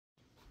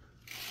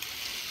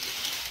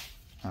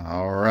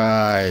All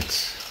right,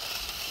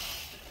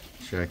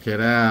 check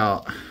it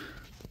out.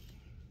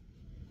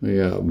 We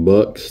got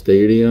Buck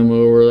Stadium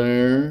over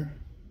there.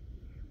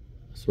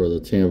 That's where the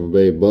Tampa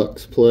Bay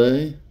Bucks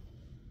play.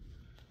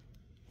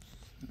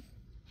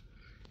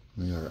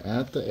 We are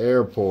at the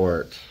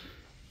airport.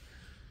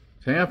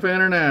 Tampa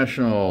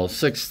International,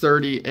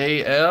 6:30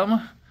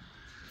 a.m.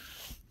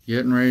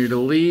 Getting ready to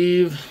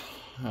leave.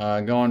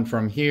 Going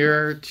from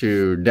here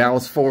to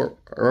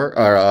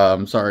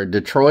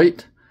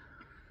Detroit.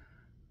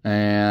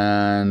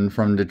 And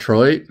from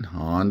Detroit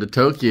on to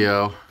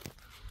Tokyo.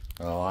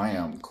 So I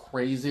am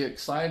crazy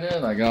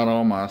excited. I got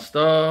all my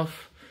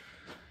stuff.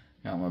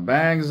 Got my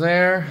bags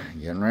there.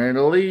 Getting ready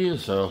to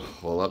leave. So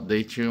we'll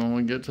update you when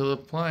we get to the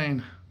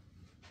plane.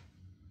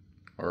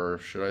 Or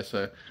should I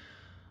say,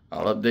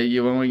 I'll update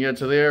you when we get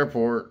to the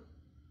airport.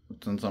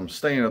 Since I'm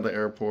staying at the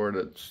airport,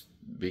 it's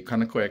be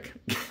kind of quick.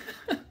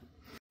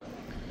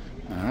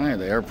 Alright,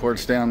 the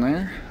airport's down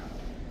there.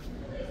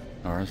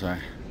 Or sorry,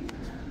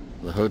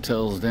 the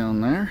hotel's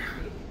down there.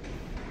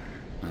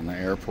 And the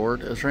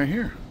airport is right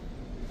here.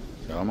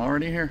 So I'm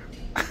already here.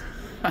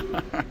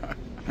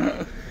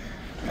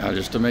 Now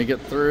just to make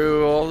it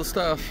through all the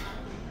stuff.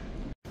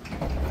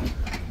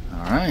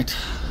 Alright,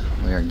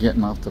 we are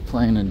getting off the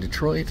plane in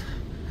Detroit.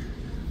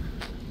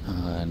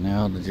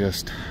 Now to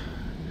just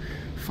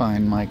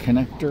find my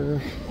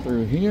connector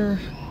through here.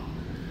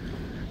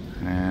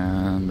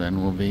 And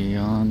then we'll be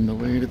on the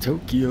way to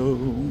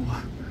Tokyo.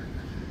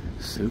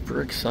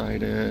 Super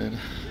excited.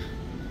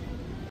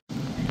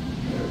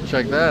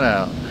 Check that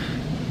out.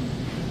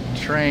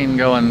 Train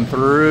going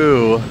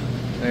through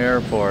the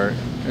airport.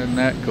 Isn't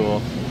that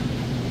cool?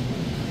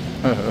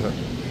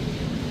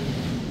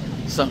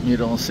 Something you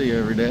don't see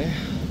every day.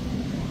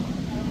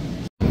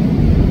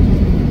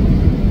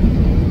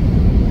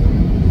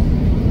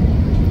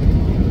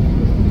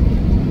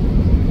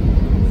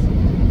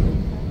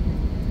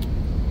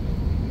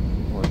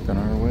 Working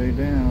our way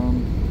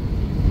down.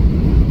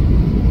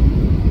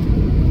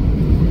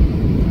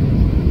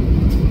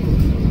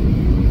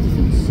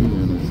 Can't see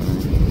anything.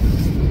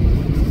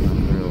 Not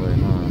really,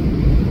 huh?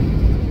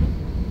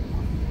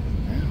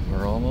 Yeah,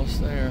 we're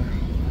almost there.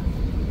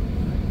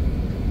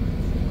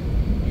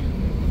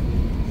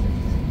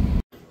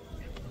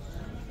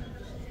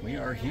 We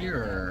are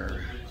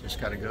here. Just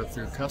got to go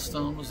through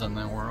customs and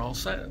then we're all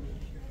set.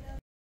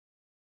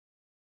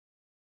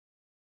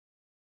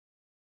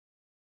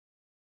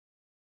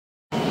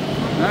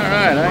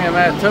 Alright, I am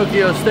at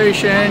Tokyo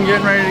Station,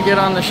 getting ready to get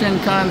on the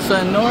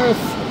Shinkansen North.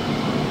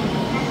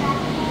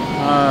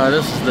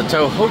 This is the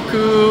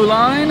Tohoku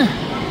line.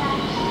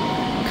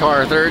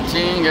 Car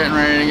 13, getting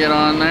ready to get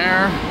on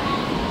there.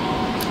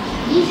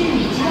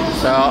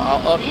 So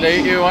I'll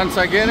update you once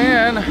I get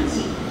in.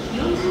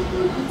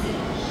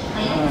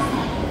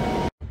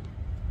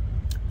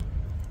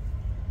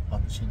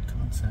 On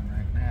Shinkansen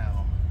right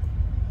now,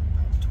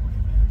 about 20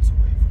 minutes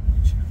away from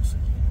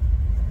Ichinoseki.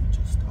 We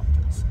just stopped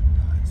at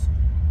Sendai, so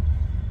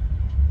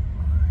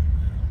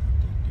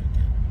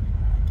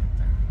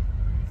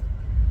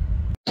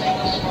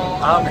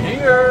I'm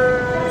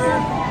here!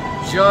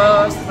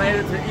 Just made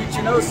it to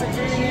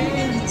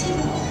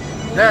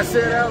Ichinoseki. That's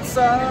it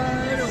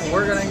outside.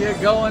 We're gonna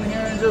get going here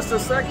in just a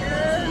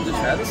second. Just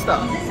had to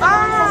stop.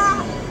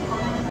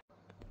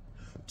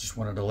 Just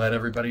wanted to let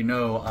everybody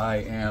know I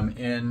am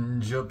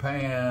in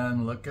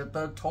Japan. Look at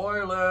the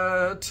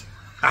toilet.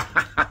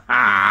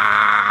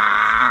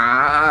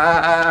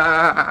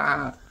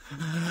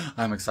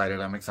 I'm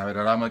excited, I'm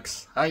excited, I'm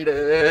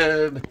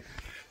excited.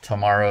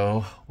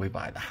 Tomorrow we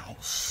buy the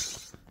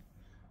house.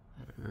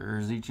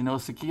 There's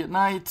Ichinoseki at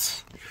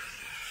night.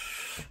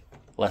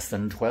 Less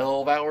than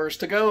 12 hours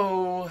to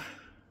go.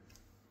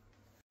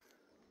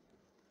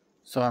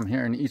 So I'm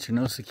here in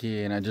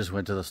Ichinoseki and I just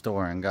went to the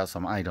store and got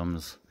some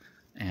items.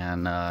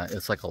 And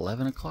it's like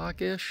 11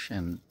 o'clock-ish,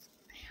 and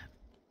man,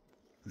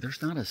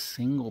 there's not a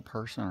single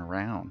person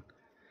around.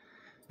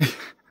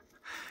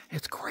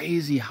 It's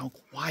crazy how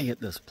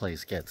quiet this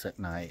place gets at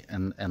night,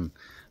 and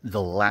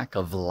the lack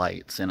of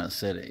lights in a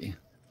city.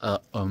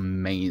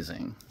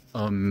 Amazing.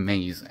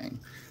 Amazing.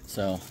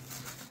 So,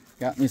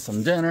 got me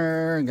some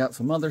dinner, got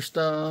some other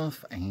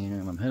stuff,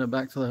 and I'm headed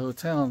back to the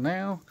hotel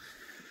now.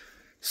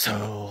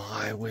 So,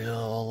 I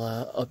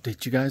will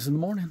update you guys in the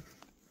morning.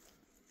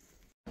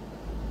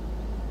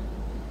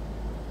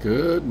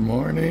 Good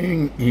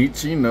morning,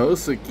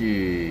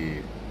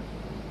 Ichinoseki.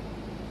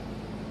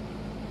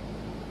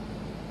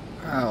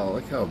 Wow,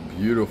 look how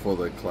beautiful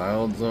the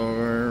clouds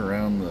are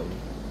around the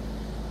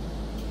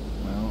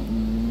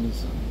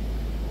mountains.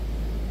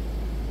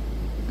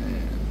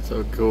 Man,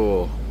 so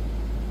cool.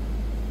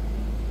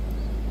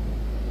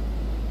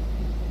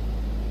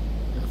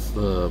 That's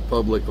the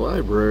public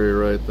library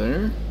right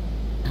there.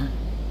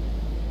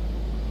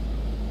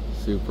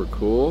 Super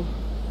cool.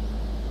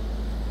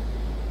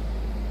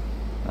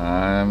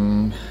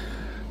 I'm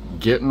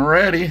getting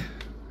ready.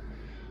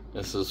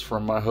 This is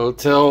from my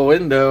hotel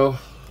window.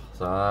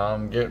 So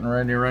I'm getting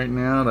ready right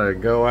now to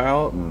go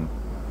out and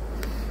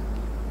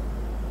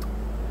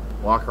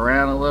walk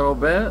around a little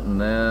bit, and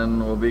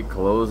then we'll be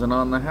closing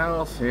on the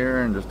house here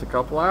in just a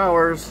couple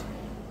hours.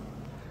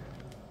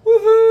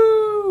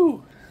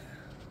 Woohoo!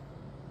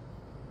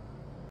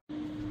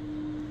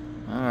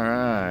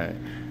 Alright,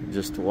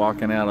 just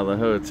walking out of the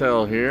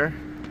hotel here.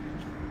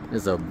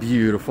 It's a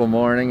beautiful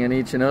morning in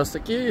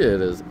Ichinoseki.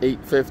 It is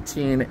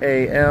 8:15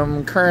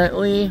 a.m.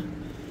 currently,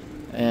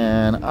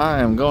 and I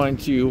am going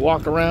to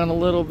walk around a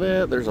little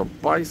bit. There's a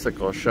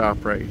bicycle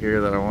shop right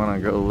here that I want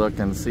to go look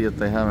and see if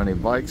they have any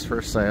bikes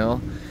for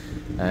sale.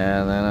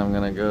 And then I'm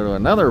going to go to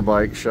another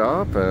bike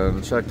shop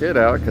and check it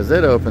out because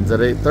it opens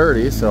at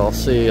 8:30, so I'll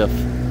see if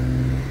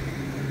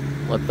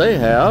what they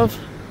have,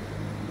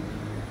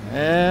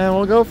 and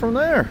we'll go from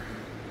there.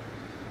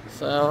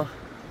 So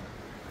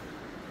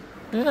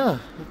yeah,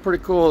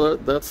 pretty cool.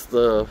 That's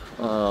the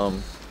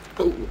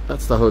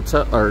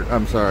hotel, or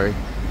I'm sorry,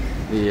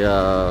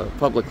 the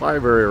public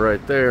library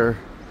right there,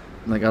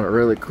 and they got a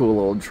really cool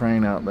old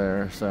train out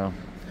there. So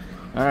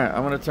all right,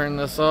 I'm gonna turn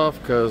this off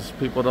because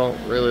people don't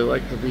really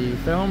like to be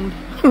filmed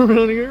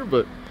around here,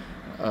 but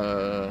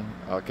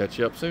I'll catch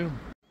you up soon.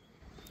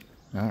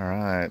 All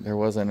right, there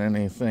wasn't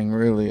anything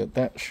really at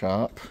that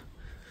shop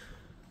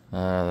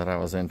that I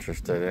was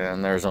interested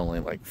in. There's only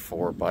like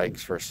 4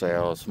 bikes for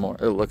sale.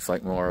 It looks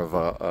like more of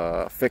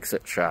a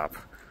fix-it shop.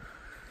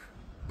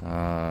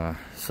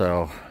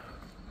 So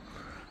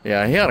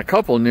yeah, he had a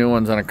couple new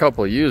ones and a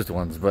couple used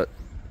ones, but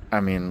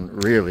I mean,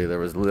 really, there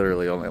was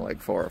literally only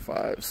like 4 or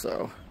 5.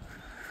 So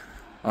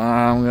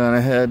I'm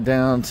gonna head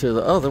down to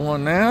the other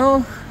one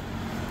now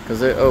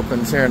because it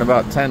opens here in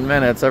about 10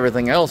 minutes.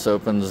 Everything else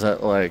opens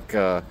at like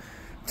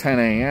 10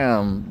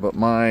 a.m. but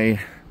my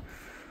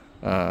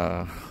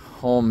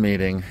home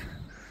meeting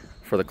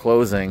for the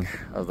closing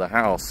of the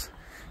house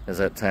is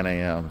at 10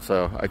 a.m.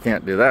 so I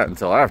can't do that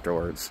until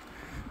afterwards.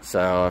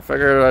 So I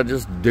figured I'd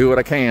just do what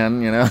I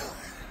can, you know.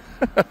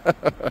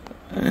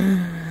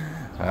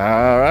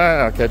 All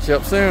right, I'll catch you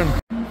up soon.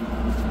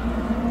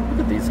 Look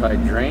at these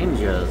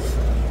hydrangeas.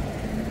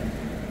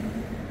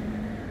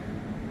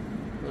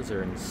 Those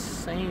are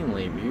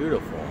insanely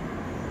beautiful.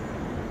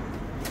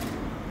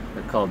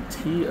 They're called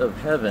Tea of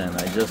Heaven.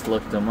 I just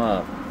looked them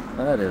up.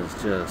 That is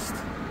just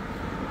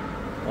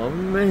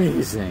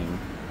amazing.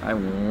 I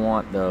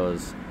want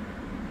those.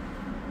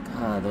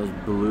 God, those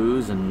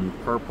blues and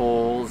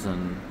purples,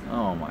 and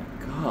oh my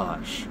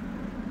gosh.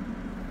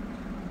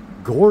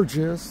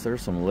 Gorgeous.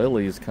 There's some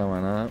lilies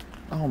coming up.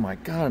 Oh my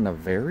God, and a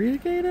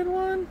variegated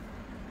one?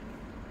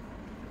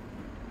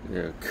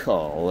 Yeah,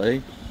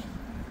 golly.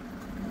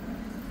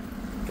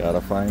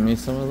 Gotta find me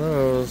some of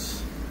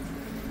those.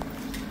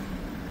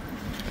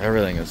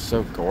 Everything is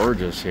so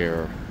gorgeous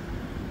here.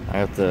 I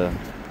have to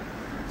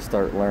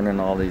start learning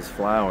all these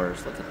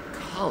flowers. Look at the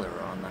color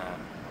on that.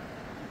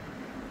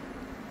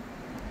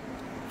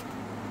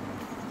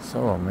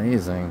 So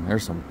amazing.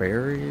 There's some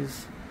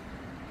berries.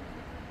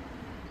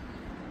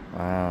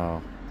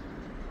 Wow.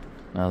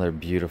 Another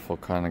beautiful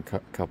kind of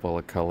couple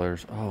of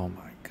colors. Oh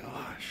my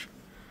gosh.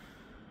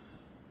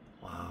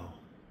 Wow.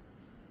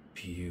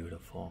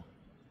 Beautiful.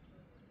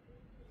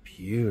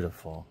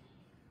 Beautiful.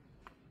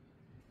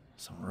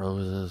 Some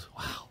roses.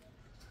 Wow.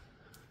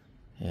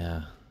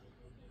 Yeah.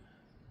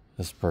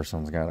 This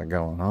person's got it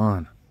going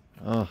on.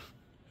 Oh,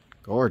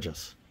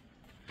 gorgeous.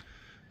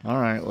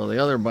 Alright, well, the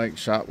other bike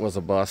shop was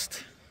a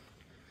bust.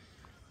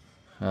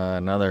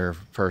 Another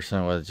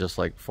person with just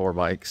like 4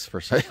 bikes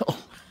for sale.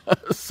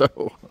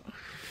 So,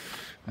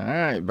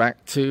 alright,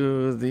 back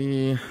to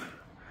the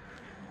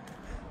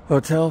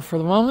hotel for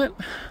the moment.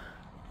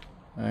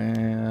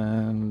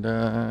 And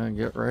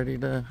get ready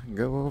to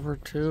go over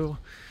to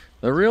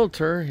the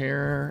realtor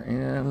here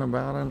in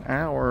about an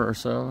hour or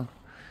so.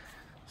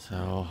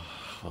 So,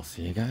 I'll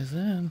see you guys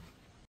then.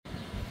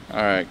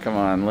 Alright, come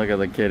on, look at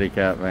the kitty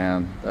cat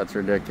van. That's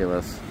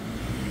ridiculous.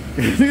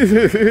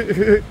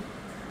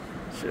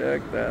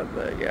 Check that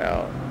thing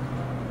out.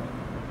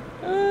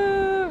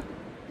 Ah,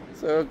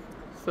 so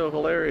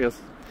hilarious.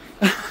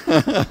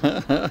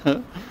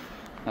 I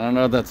don't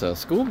know if that's a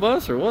school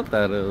bus or what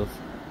that is.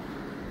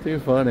 Too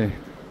funny.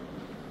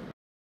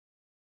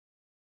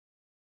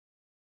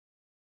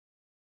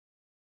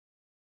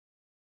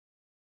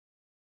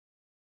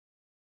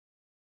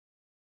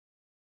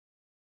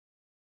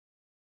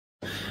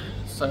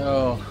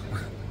 So,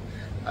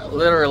 I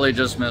literally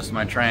just missed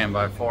my train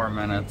by 4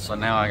 minutes, so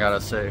now I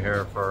gotta sit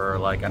here for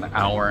like an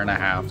hour and a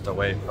half to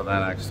wait for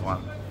the next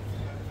one.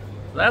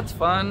 That's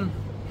fun.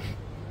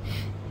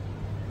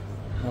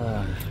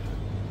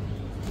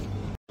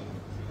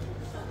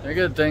 The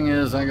good thing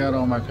is I got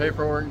all my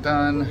paperwork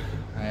done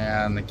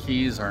and the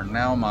keys are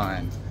now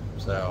mine.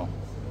 So,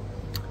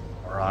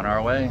 we're on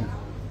our way.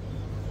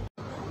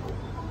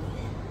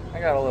 I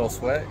got a little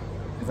sweat,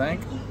 you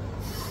think?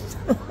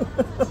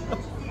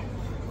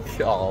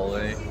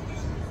 Golly.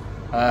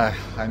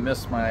 I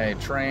missed my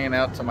train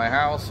out to my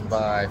house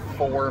by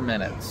 4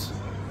 minutes.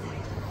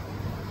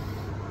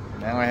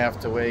 Now I have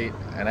to wait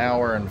an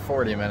hour and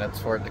 40 minutes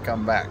for it to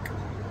come back.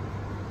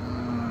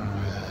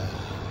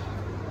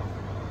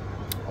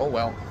 Oh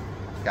well,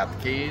 got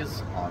the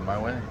keys, on my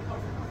way.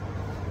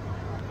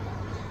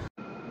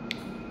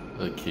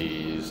 The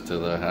keys to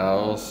the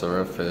house are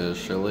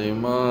officially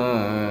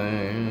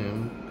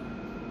mine.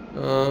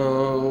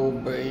 Oh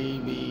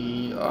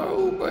baby,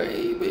 oh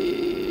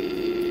baby.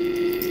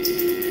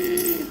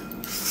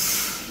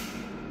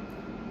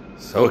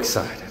 So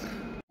excited.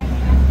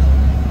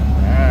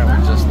 Alright,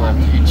 we just left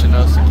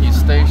Ichinosaki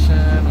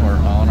Station. We're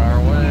on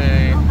our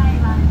way.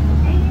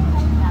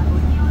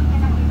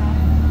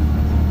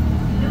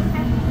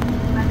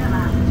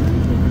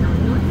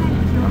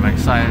 I'm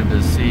excited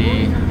to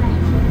see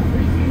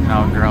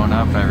how grown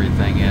up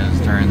everything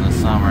is during the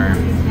summer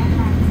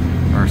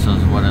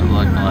versus what it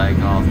looked like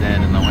all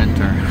dead in the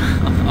winter.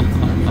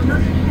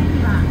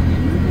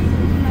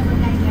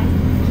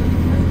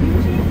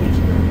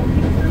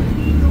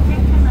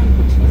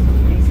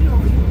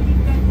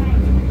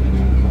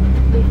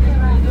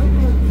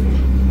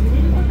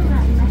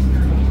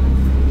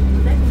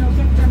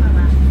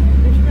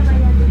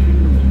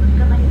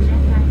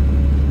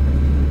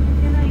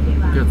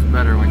 Gets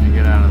better when you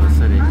get out of the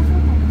city.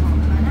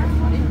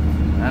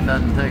 That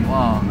doesn't take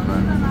long,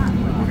 but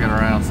we'll get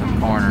around some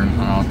corners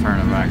and I'll turn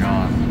it back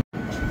on.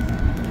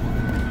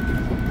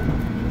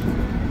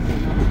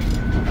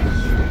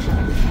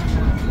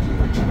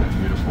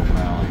 Beautiful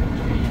valley.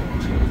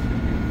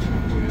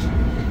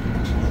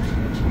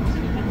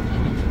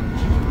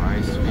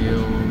 Rice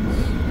fields.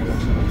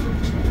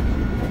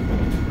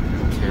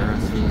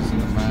 Terraces in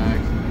the back.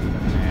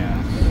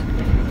 Yeah,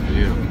 it's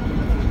beautiful.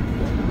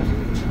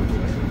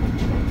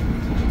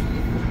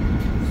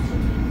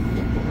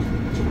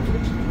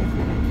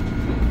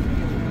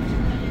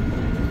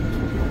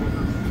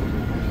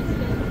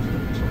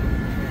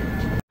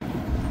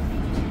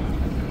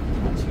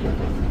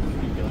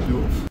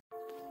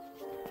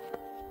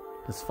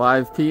 It's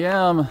 5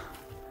 p.m.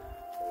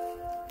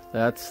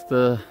 That's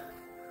the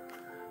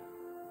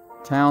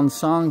town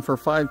song for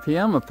 5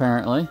 p.m.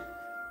 apparently.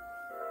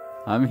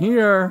 I'm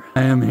here.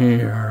 I am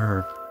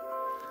here.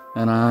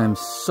 And I'm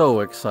so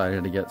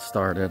excited to get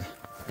started.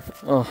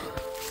 Oh.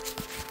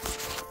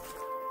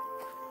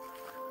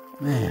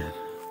 Man.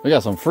 We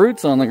got some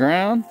fruits on the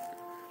ground.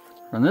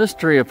 From this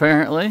tree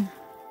apparently.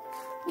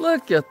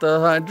 Look at the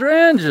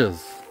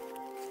hydrangeas.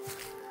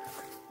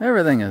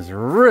 Everything is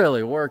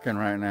really working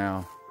right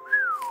now.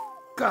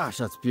 Gosh,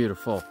 that's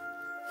beautiful.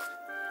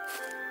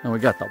 And we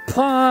got the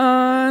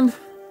pond.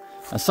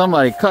 And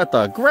somebody cut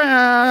the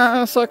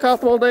grass a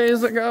couple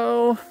days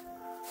ago.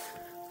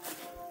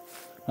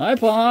 Hi,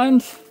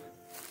 pond.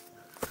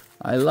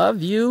 I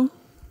love you.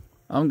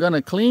 I'm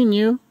gonna clean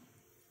you.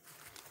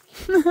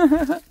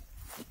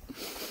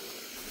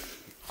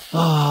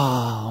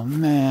 Oh,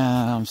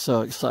 man. I'm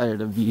so excited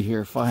to be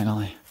here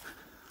finally.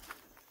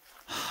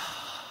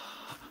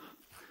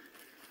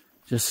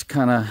 Just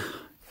kind of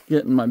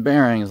getting my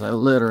bearings. I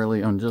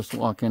literally am just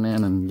walking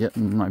in and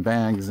getting my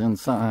bags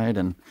inside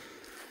and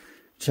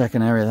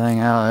checking everything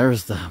out.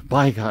 There's the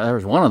bike.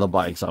 There's one of the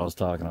bikes I was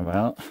talking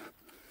about.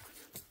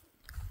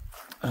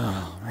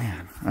 Oh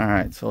man. All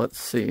right, so let's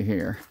see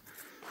here.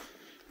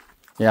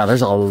 Yeah,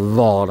 there's a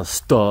lot of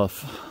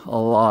stuff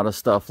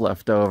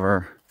left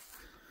over.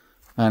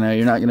 I know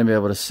you're not going to be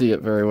able to see it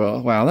very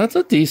well. Wow, that's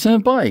a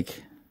decent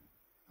bike.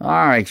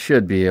 I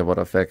should be able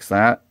to fix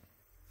that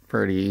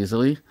pretty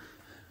easily.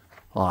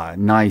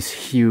 Nice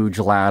huge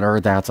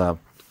ladder. That's a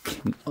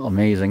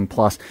amazing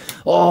plus.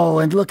 Oh,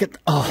 and look at,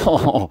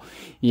 oh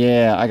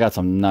yeah, I got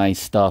some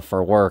nice stuff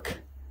for work.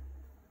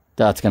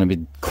 That's gonna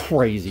be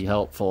crazy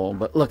helpful.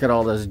 But look at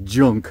all this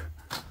junk.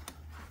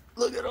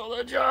 Look at all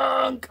the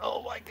junk.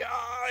 Oh my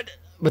god.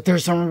 But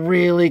there's some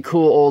really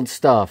cool old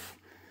stuff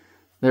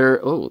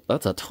there. Oh,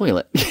 that's a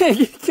toilet.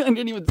 I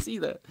didn't even see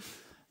that.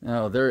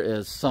 No, there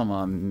is some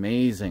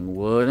amazing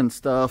wood and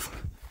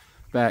stuff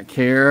back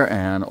here,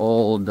 and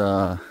old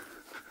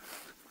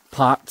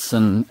pots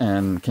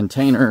and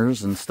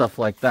containers and stuff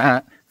like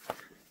that.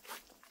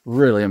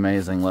 Really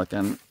amazing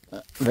looking.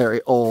 Very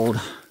old.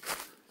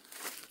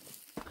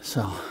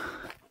 So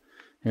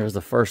here's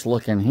the first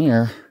look in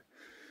here.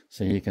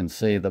 So you can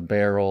see the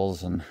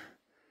barrels and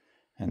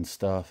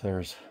stuff.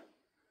 There's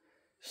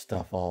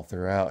stuff all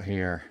throughout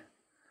here.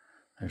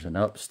 There's an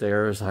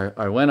upstairs.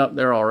 I went up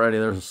there already.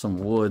 There's some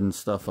wood and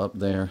stuff up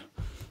there.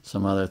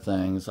 Some other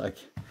things. Like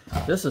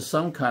this is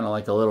some kind of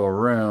like a little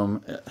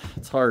room.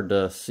 It's hard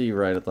to see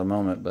right at the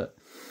moment, but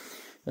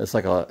it's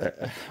like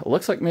it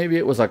looks like maybe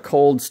it was a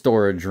cold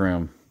storage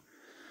room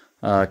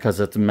because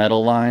it's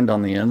metal lined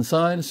on the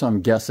inside. So I'm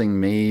guessing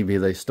maybe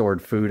they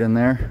stored food in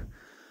there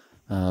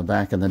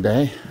back in the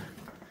day.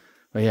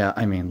 But yeah,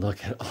 I mean,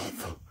 look at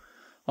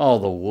all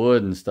the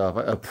wood and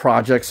stuff.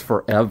 Projects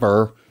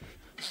Forever.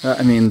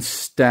 I mean,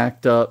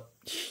 stacked up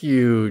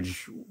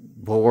huge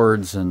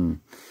boards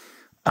and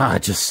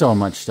just so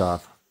much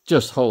stuff.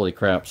 Just holy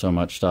crap, so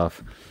much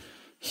stuff.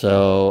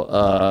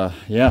 So,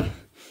 yeah,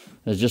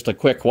 it's just a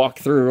quick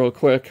walkthrough real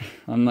quick.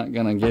 I'm not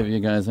going to give you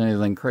guys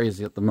anything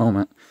crazy at the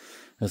moment,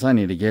 because I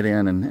need to get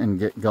in and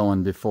get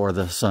going before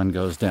the sun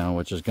goes down,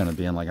 which is going to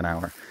be in like an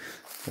hour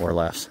or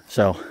less.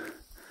 So,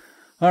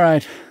 all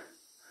right.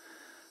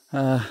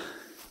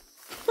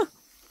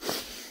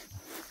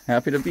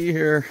 Happy to be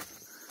here.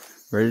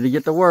 Ready to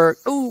get to work.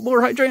 Ooh,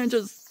 more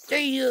hydrangeas.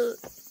 Yeah.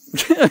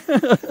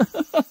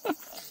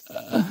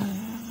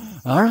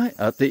 All right,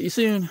 update you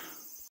soon.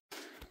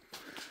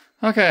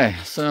 Okay,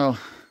 so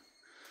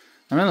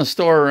I'm in the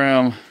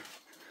storeroom.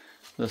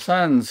 The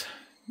sun's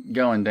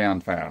going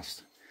down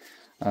fast.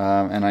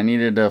 And I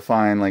needed to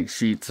find like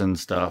sheets and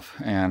stuff.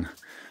 And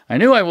I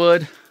knew I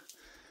would.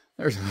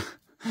 There's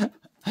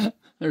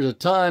a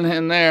ton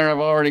in there. I've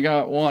already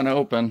got one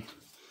open.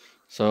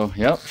 So,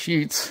 yep,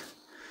 sheets.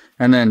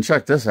 And then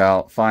check this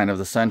out. Find of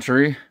the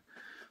century.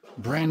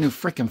 Brand new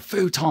freaking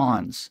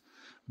futons.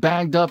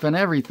 Bagged up and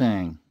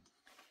everything.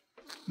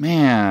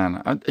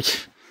 Man,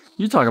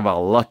 you talk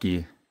about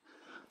lucky.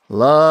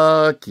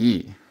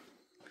 Lucky.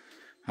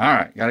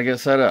 Alright, gotta get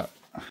set up.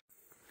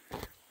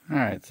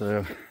 Alright,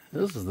 so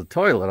this is the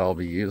toilet I'll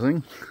be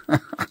using.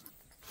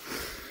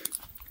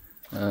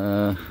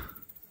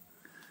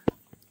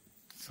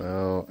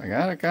 So I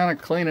gotta kind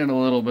of clean it a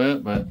little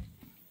bit, but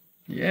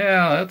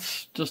yeah,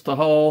 that's just a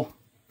hole,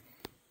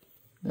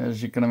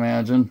 as you can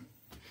imagine,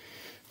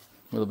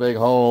 with a big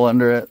hole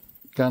under it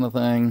kind of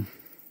thing.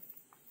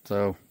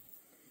 So,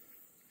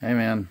 hey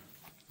man,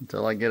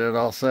 until I get it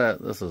all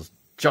set, this is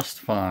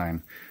just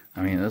fine.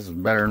 I mean, this is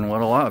better than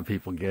what a lot of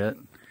people get.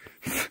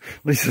 At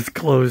least it's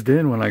closed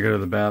in when I go to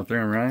the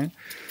bathroom, right?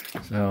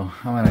 So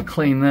I'm gonna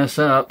clean this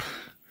up.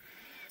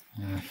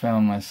 I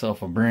found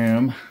myself a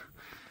broom.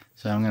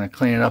 So I'm going to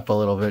clean it up a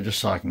little bit just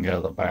so I can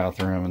go to the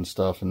bathroom and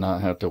stuff and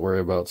not have to worry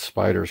about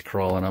spiders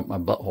crawling up my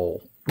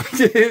butthole.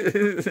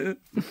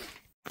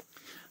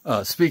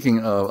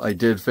 Speaking of, I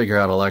did figure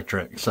out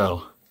electric.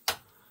 So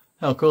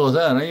how cool is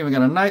that? I even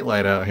got a night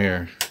light out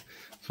here.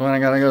 So when I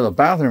got to go to the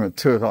bathroom at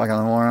 2 o'clock in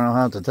the morning, I don't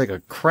have to take a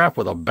crap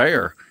with a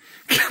bear.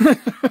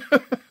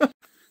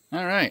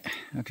 All right.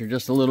 After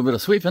just a little bit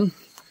of sweeping,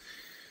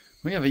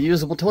 we have a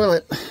usable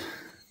toilet.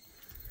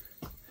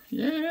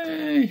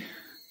 Yay!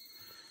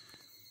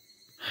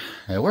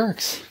 It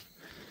works.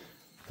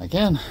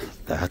 Again,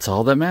 that's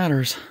all that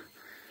matters.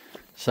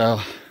 So,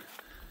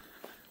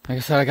 like I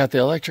said, I got the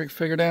electric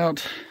figured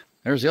out.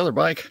 There's the other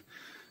bike.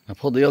 I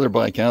pulled the other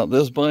bike out.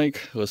 This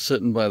bike was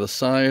sitting by the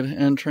side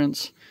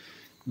entrance.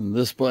 And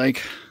this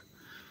bike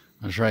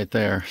was right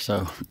there.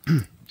 So,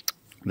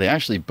 they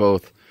actually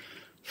both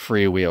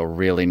freewheel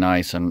really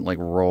nice and like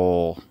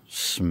roll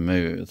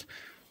smooth.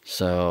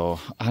 So,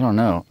 I don't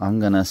know. I'm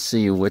going to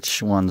see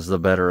which one's the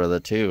better of the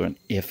two. And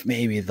if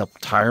maybe the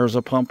tires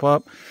will pump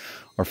up.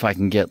 Or if I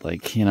can get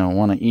like, you know,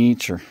 one of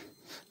each. Or,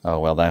 oh,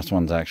 well, that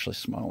one's actually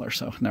smaller.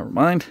 So, never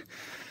mind.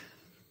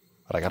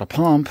 But I got a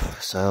pump.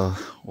 So,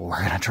 we're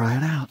going to try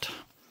it out.